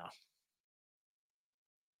 You know.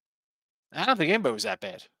 I don't think anybody was that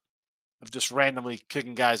bad. Of just randomly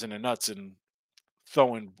kicking guys in the nuts and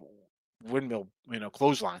throwing windmill,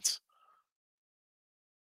 clotheslines.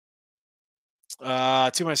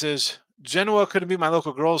 T-Man says, Genoa couldn't be my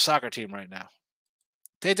local girls soccer team right now.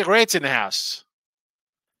 Tata Great's in the house.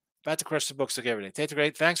 About to crush the books like every day. Tata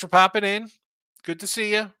Great, thanks for popping in. Good to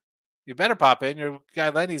see you. You better pop in. Your guy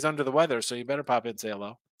Lenny's under the weather, so you better pop in and say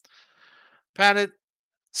hello. Planet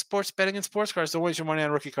Sports betting and sports cards. Don't waste your money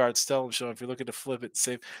on rookie cards. Still, so if you're looking to flip it,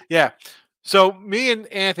 save. Yeah. So me and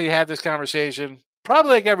Anthony had this conversation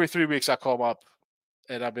probably like every 3 weeks. I call him up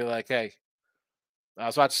and I'll be like, "Hey, I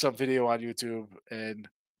was watching some video on YouTube, and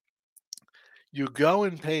you go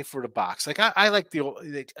and pay for the box. Like I like the old,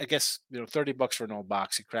 I guess $30 for an old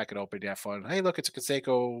box. You crack it open, you have fun. Hey, look, it's a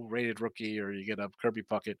Conseco rated rookie, or you get a Kirby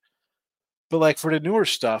Puckett. But like for the newer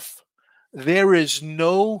stuff, there is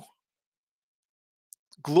no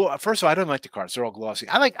glow. First of all, I don't like the cards; they're all glossy.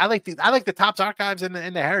 I like the Topps archives and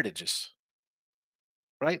the heritages,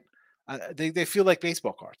 right? They feel like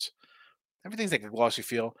baseball cards. Everything's like a glossy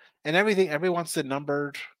feel, and everyone's the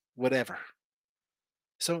numbered whatever.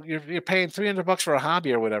 So you're paying $300 for a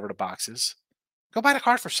hobby or whatever the box is. Go buy the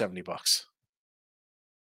card for $70.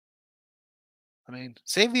 I mean,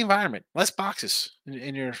 save the environment. Less boxes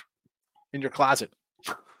in your closet.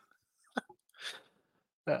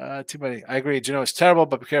 Too many. I agree. It's terrible,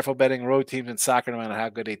 but be careful betting road teams in soccer, no matter how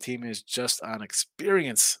good a team is, just on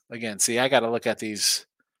experience. Again, see, I got to look at these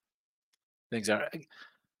things.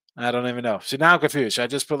 I don't even know. So now I'm confused. Should I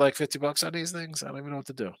just put like $50 on these things? I don't even know what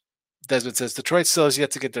to do. Desmond says Detroit still has yet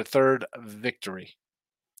to get their third victory.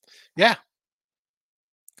 Yeah.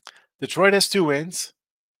 Detroit has 2 wins.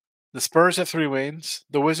 The Spurs have 3 wins.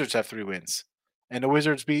 The Wizards have 3 wins. And the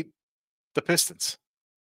Wizards beat the Pistons.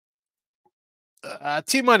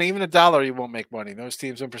 Team money, even $1, you won't make money. Those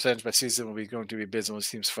teams in percentage by season will be going to be abysmal. Those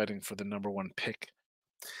teams fighting for the number 1 pick.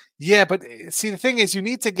 Yeah, but see, the thing is, you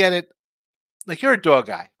need to get it. Like, you're a dog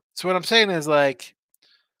guy. So what I'm saying is, like,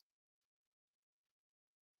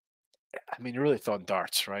 I mean, you're really throwing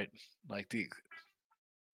darts, right? Like,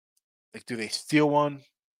 do they steal one?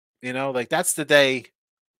 Like that's the day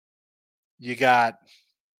you got.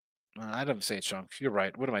 I don't say it, Chunk. You're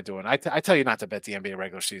right. What am I doing? I tell you not to bet the NBA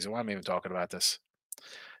regular season. Why am I even talking about this?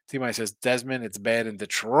 T-Mike says, Desmond, it's bad in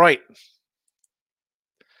Detroit.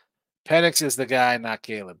 Penix is the guy, not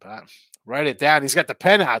Caleb. Write it down. He's got the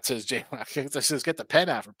pen out, says Jay. Says, get the pen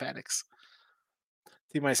out for Penix.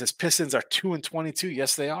 T-Mike says, Pistons are 2-22.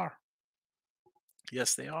 Yes, they are.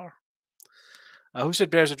 Yes, they are. Who said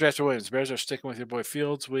Bears are drafting Williams? Bears are sticking with your boy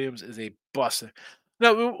Fields. Williams is a bust.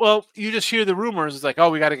 No, well, you just hear the rumors. It's like, oh,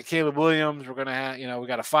 we got to get Caleb Williams. We're gonna have, we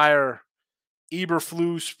got to fire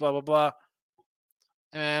Eberflus, blah blah blah.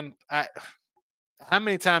 And how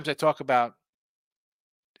many times I talk about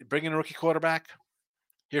bringing a rookie quarterback?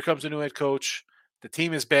 Here comes a new head coach. The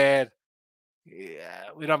team is bad.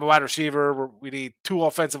 Yeah, we don't have a wide receiver. We need 2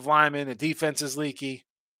 offensive linemen. The defense is leaky.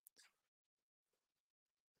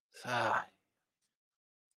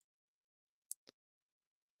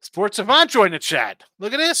 Sports Savant joined the chat.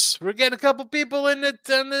 Look at this. We're getting a couple people in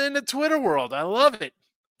the Twitter world. I love it.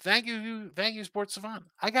 Thank you, Sports Savant.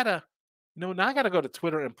 I gotta, now I gotta go to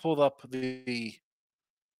Twitter and pull up the.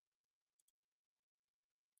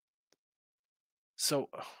 So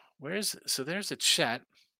there's a chat.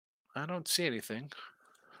 I don't see anything.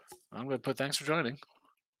 I'm gonna put thanks for joining.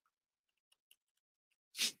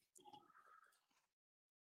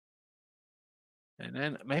 And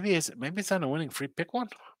then maybe it's on a winning free pick one.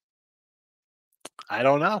 I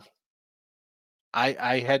don't know.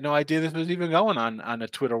 I had no idea this was even going on the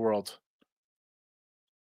Twitter world.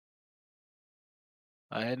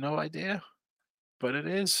 I had no idea, but it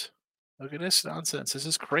is. Look at this nonsense. This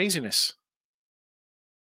is craziness.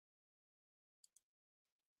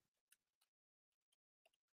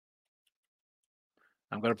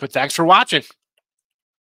 I'm going to put thanks for watching.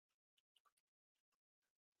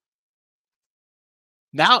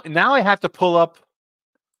 Now I have to pull up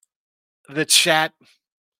the chat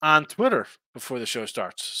on Twitter before the show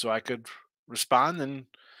starts so I could respond and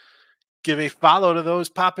give a follow to those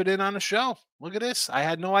popping in on the show. Look at this. I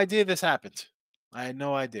had no idea this happened. I had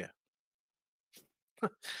no idea.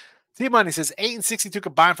 T-Money says 8-62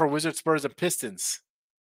 combined for Wizards, Spurs, and Pistons.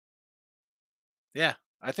 Yeah,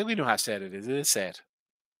 I think we know how sad it is. It is sad.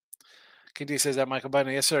 KD says that Michael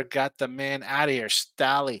Biden, yes, sir, got the man out of here.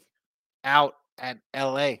 Stally out at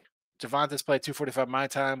L.A. Javantes played 2:45 my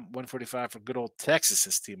time, 1:45 for good old Texas,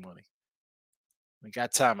 says T-Money. We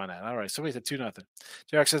got time on that. All right, somebody said 2-0.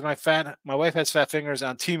 Jarek says, my wife has fat fingers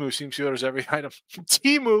on Temu. Seems she orders every item.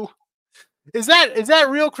 Temu? Is that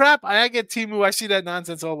real crap? I get Temu. I see that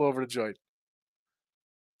nonsense all over the joint.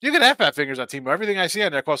 You can have fat fingers on Temu. Everything I see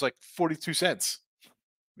on there costs like 42 cents.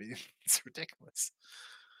 I mean, it's ridiculous.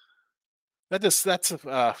 That's Temu.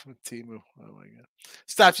 Oh my god.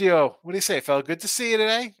 Stop Gio. What do you say, fella? Good to see you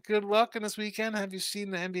today. Good luck in this weekend. Have you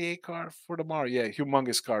seen the NBA card for tomorrow? Yeah,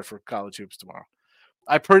 humongous card for college hoops tomorrow.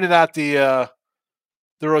 I printed out the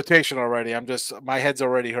rotation already. My head's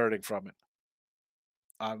already hurting from it.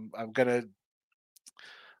 I'm gonna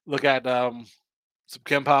look at some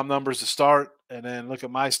KenPom numbers to start, and then look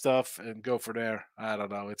at my stuff and go from there. I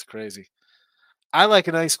don't know. It's crazy. I like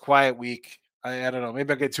a nice quiet week. I don't know.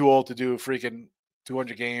 Maybe I get too old to do freaking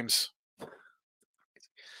 200 games.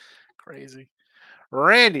 Crazy.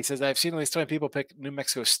 Randy says, I've seen at least 20 people pick New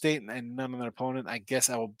Mexico State and none on their opponent. I guess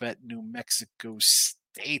I will bet New Mexico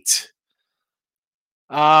State.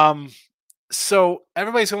 So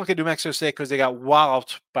everybody's going to look at New Mexico State because they got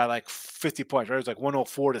walloped by like 50 points, right? It was like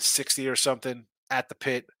 104-60 or something at the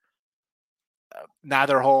pit. Now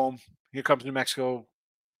they're home. Here comes New Mexico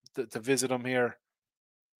to visit them here.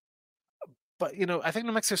 But, I think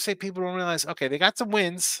New Mexico State people don't realize, okay, they got some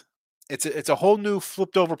wins. It's a whole new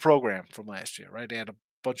flipped over program from last year, right? They had a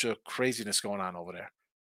bunch of craziness going on over there.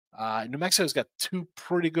 New Mexico's got two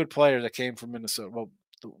pretty good players that came from Minnesota. Well,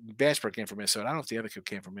 Bashburn came from Minnesota. I don't know if the other kid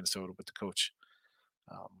came from Minnesota, but the coach.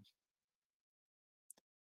 I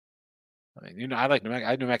like New Mexico.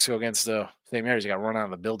 I had New Mexico against the St. Mary's. They got run out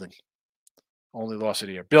of the building. Only loss of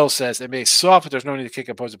the year. Bill says they may soft, but there's no need to kick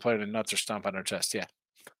opposing player in the nuts or stomp on their chest. Yeah.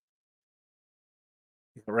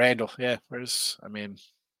 Randall. Yeah.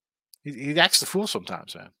 He acts the fool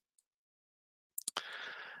sometimes, man.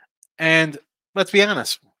 And let's be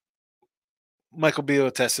honest. Michael Beal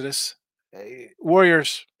attested this.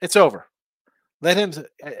 Warriors, it's over. Let him,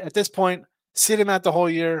 at this point, sit him out the whole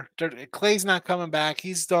year. Clay's not coming back.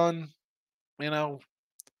 He's done. Get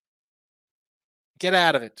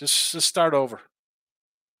out of it. Just start over.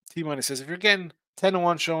 T-Money says, if you're getting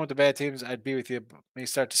 10-1 showing with the bad teams, I'd be with you. May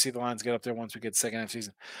start to see the lines get up there once we get second half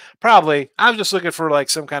season. Probably. I was just looking for like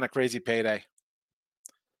some kind of crazy payday.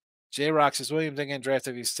 J-Rock says, Williams ain't getting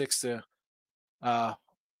drafted if he sticks to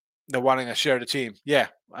the wanting to share the team. Yeah.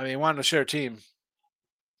 Wanting to share a team.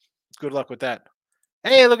 Good luck with that.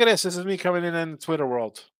 Hey, look at this. This is me coming in the Twitter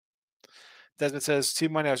world. Desmond says,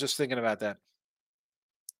 T-Money, I was just thinking about that.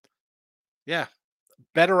 Yeah.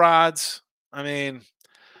 Better odds.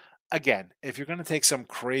 Again, if you're going to take some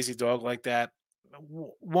crazy dog like that,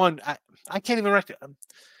 one, I can't even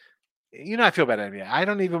I feel bad at NBA. I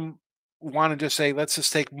don't even want to just say, let's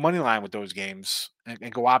just take money line with those games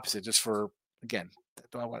and go opposite just for, again,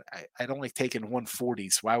 I don't like taking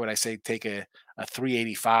 140s. Why would I say take a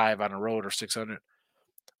 385 on a road or 600?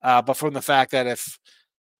 But from the fact that if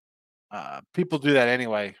people do that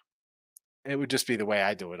anyway, it would just be the way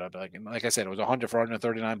I do it. I'd be like I said, it was 100 for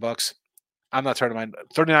 $139. I'm not turning my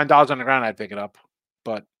 $39 on the ground. I'd pick it up,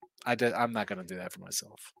 but I'm not going to do that for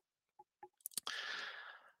myself.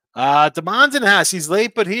 Damon's in the house. He's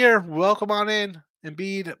late, but here. Welcome on in.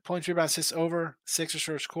 Embiid, points, rebounds, assists over. Sixers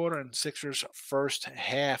first quarter and Sixers first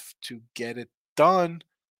half to get it done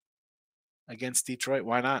against Detroit.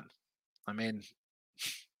 Why not?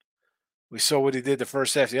 We saw what he did the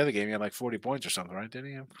first half of the other game. He had like 40 points or something, right?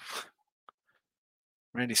 Didn't he?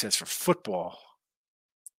 Randy says for football.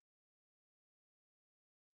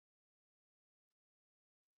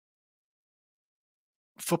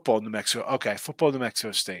 Football, New Mexico. Okay, football, New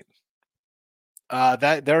Mexico State.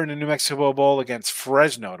 That they're in the New Mexico Bowl against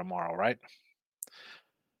Fresno tomorrow, right?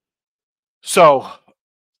 So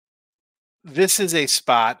this is a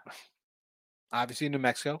spot, obviously New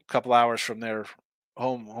Mexico, a couple hours from their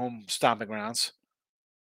home stomping grounds.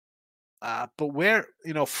 But where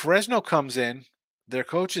Fresno comes in, their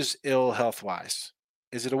coach is ill health-wise.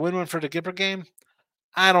 Is it a win-win for the Gipper game?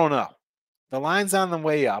 I don't know. The line's on the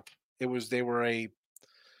way up. They were a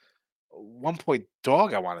 1-point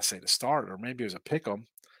dog, I want to say, to start, or maybe it was a pick 'em.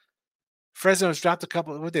 Fresno's dropped a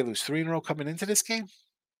couple. Would they lose 3 in a row coming into this game?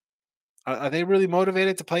 Are they really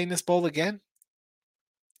motivated to play in this bowl again?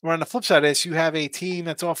 Or on the flip side of this, you have a team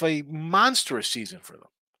that's off a monstrous season for them.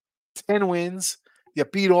 10 wins. You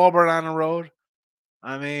beat Auburn on the road.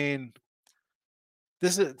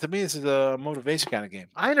 This is a motivation kind of game.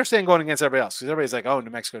 I understand going against everybody else because everybody's like, oh, New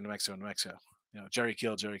Mexico. Jerry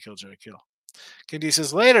Kill. Kendi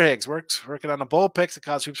says later, Higgs working on the bowl picks and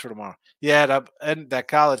college hoops for tomorrow. Yeah, and that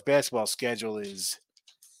college basketball schedule is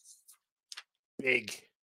big.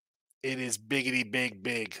 It is biggity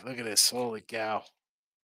big. Look at this. Holy cow.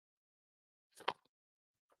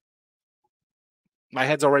 My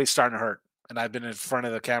head's already starting to hurt, and I've been in front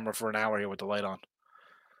of the camera for an hour here with the light on.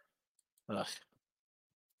 Ugh.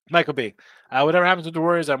 Michael B. Whatever happens with the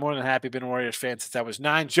Warriors, I'm more than happy. Been a Warriors fan since I was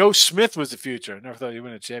 9. Joe Smith was the future. Never thought he'd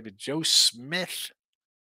win a champion. Joe Smith.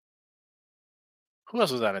 Who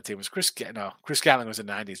else was on that team? Was Chris Gatling was in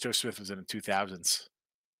the 90s. Joe Smith was in the 2000s.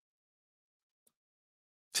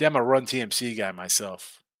 See, I'm a Run TMC guy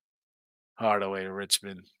myself. Hardaway,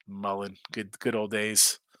 Richmond, Mullen. Good old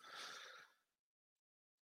days.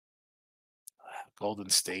 Golden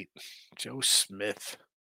State. Joe Smith.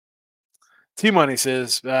 T-Money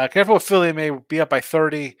says, careful if Philly may be up by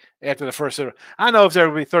 30 after the first. I don't know if they're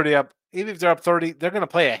going to be 30 up. Even if they're up 30, they're going to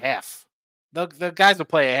play a half. The guys will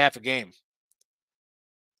play a half a game.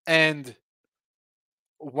 And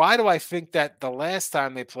why do I think that the last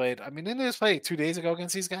time they played, I mean, didn't they just play 2 days ago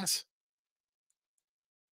against these guys?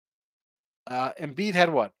 Embiid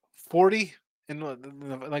had what, 40 in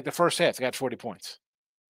like the first half? They got 40 points.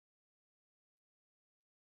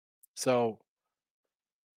 So,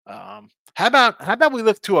 how about we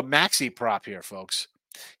look to a Maxey prop here, folks?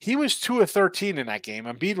 He was 2 of 13 in that game.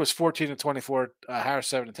 Embiid was 14 of 24. Harris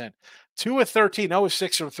 7 of 10. 2 of 13. 0 of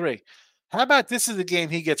 6 from 3. How about this is the game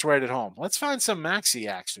he gets right at home? Let's find some Maxey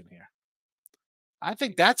action here. I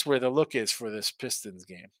think that's where the look is for this Pistons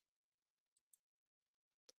game.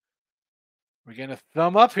 We're getting a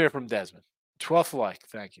thumb up here from Desmond. 12th like.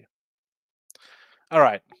 Thank you. All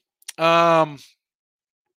right.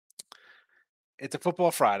 It's a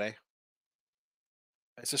football Friday.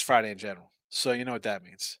 It's just Friday in general. So you know what that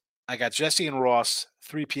means. I got Jesse and Ross,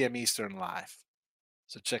 3 p.m. Eastern live.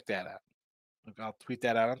 So check that out. Look, I'll tweet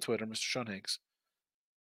that out on Twitter, Mr. Sean Higgs.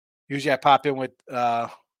 Usually I pop in with the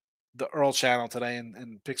Earl channel today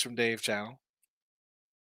and Picks from Dave channel.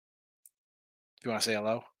 If you want to say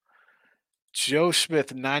hello. Joe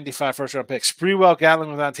Smith, 95 first-round pick. Sprewell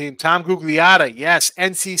Gatling was on team. Tom Gugliotta, yes,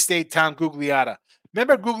 NC State Tom Gugliotta.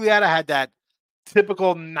 Remember Gugliotta had that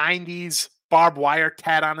typical 90s barbed wire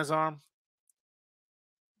tat on his arm?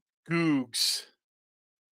 Googs.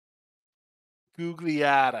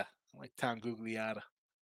 Gugliotta. I like Tom Gugliotta.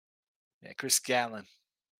 Yeah, Chris Gatlin.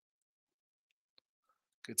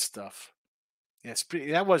 Good stuff. Yes,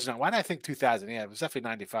 yeah, that was not. Why did I think 2000? Yeah, it was definitely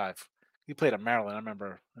 95. He played at Maryland. I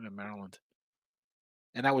remember him in Maryland.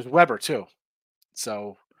 And that was Weber, too.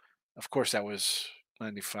 So, of course, that was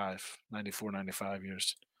 95, 94, 95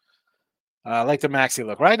 years. I like the Maxey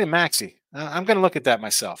look. Right in Maxey. I'm going to look at that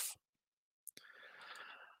myself.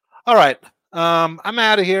 All right. I'm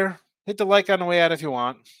out of here. Hit the like on the way out if you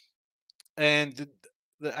want. And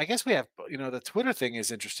I guess we have, the Twitter thing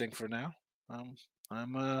is interesting for now. I'm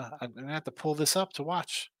going to have to pull this up to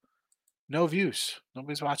watch. No views.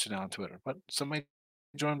 Nobody's watching now on Twitter, but somebody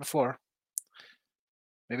joined before.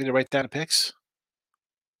 Maybe to write down the picks.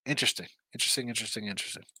 Interesting.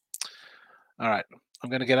 All right. I'm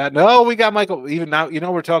going to get out. No, we got Michael. Even now,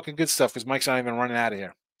 we're talking good stuff because Mike's not even running out of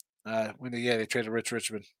here. They traded Rich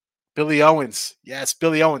Richmond. Billy Owens. Yes,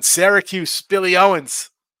 Billy Owens. Syracuse, Billy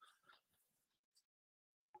Owens.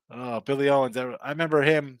 Oh, Billy Owens. I remember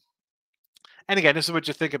him. And again, this is what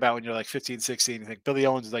you think about when you're like 15, 16. You think Billy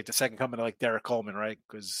Owens is like the second coming of like Derek Coleman, right?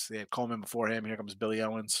 Because they had Coleman before him. Here comes Billy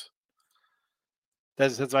Owens.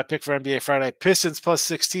 That's my pick for NBA Friday. Pistons plus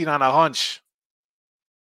 16 on a hunch.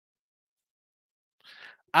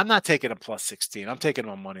 I'm not taking a plus 16. I'm taking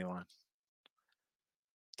them on money line.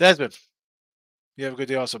 Desmond, you have a good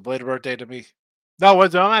day also. Belated birthday to me. No,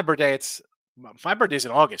 it's not my birthday. My birthday's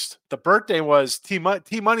in August. The birthday was T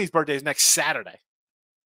Money's birthday is next Saturday.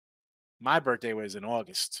 My birthday was in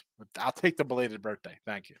August. I'll take the belated birthday.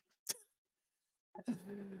 Thank you.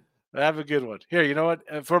 Have a good one. Here, you know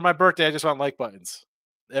what? For my birthday, I just want like buttons.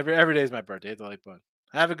 Every day is my birthday. Hit the like button.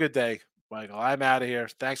 Have a good day, Michael. I'm out of here.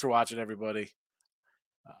 Thanks for watching, everybody.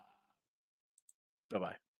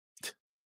 Bye-bye.